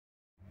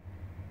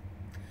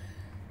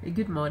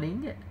Good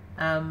morning.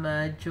 I'm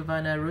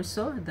Giovanna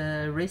Rousseau,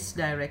 the race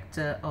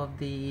director of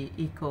the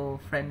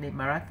eco-friendly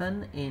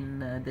marathon in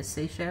the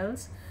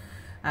Seychelles.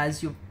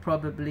 As you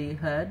probably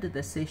heard,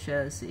 the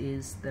Seychelles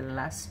is the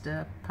last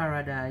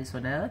paradise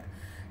on earth,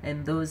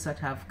 and those that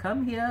have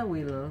come here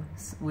will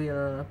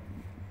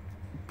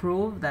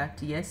prove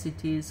that yes,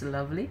 it is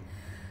lovely.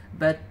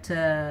 But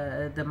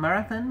the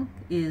marathon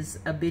is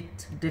a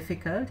bit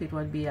difficult. It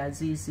won't be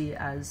as easy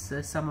as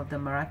some of the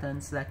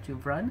marathons that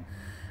you've run.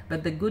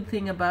 But the good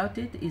thing about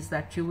it is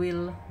that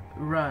you'll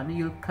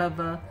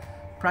cover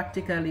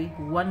practically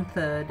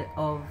 1/3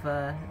 of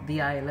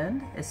the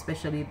island,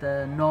 especially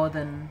the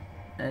northern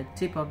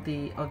tip of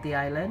the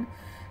island,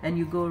 and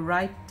you go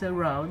right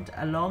around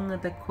along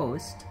the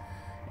coast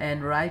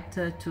and right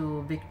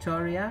to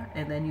Victoria,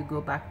 and then you go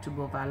back to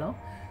Beauvalon.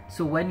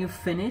 So when you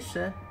finish,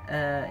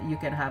 you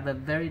can have a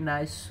very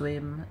nice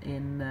swim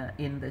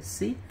in the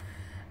sea,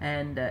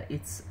 and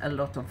it's a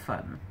lot of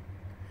fun.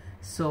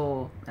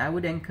 So I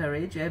would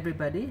encourage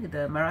everybody.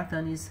 The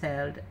marathon is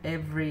held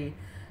every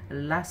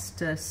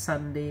last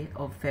Sunday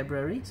of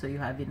February, so you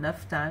have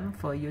enough time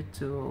for you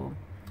to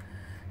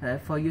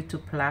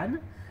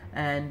plan.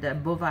 And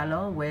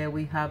Beauvalon, where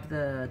we have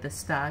the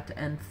start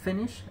and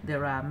finish,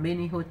 there are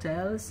many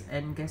hotels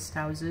and guest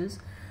houses,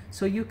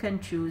 so you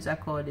can choose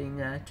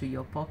according to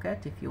your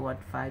pocket. If you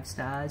want 5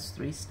 stars,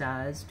 3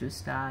 stars, 2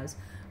 stars,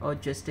 or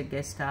just a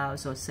guest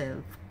house or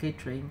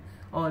self-catering,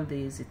 all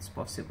these, it's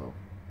possible.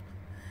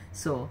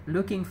 So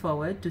looking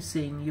forward to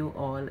seeing you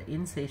all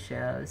in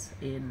Seychelles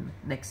in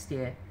next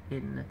year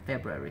in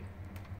February.